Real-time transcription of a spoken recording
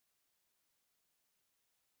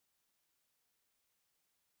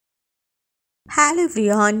Hello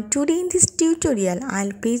everyone, today in this tutorial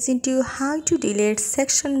I'll present you how to delete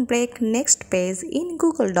section break next page in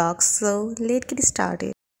Google Docs. So let's get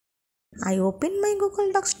started. I open my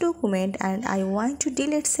Google Docs document and I want to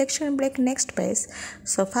delete section break next page.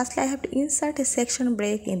 So first I have to insert a section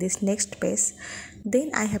break in this next page.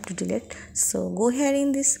 Then I have to delete. So go here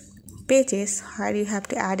in this pages where you have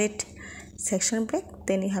to add it section break,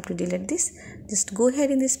 then you have to delete this. Just go here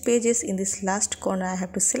in this pages, in this last corner I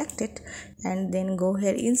have to select it and then go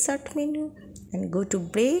here insert menu and go to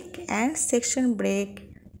break and section break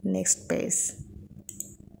next page.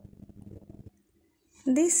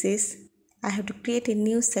 This is I have to create a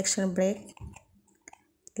new section break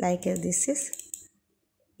like this is.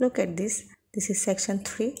 Look at this is section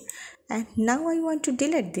 3 and now I want to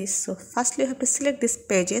delete this. So firstly you have to select these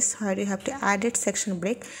pages where you have to add it section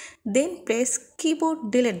break, then press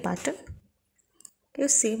keyboard delete button. You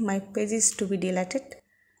see my page is to be deleted.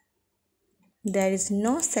 There is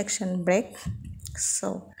no section break.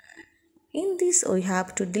 So in this we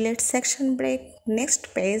have to delete section break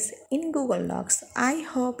next page in Google Docs. I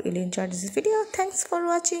hope you enjoyed this video. Thanks for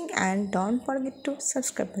watching and don't forget to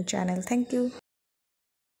subscribe my channel. Thank you.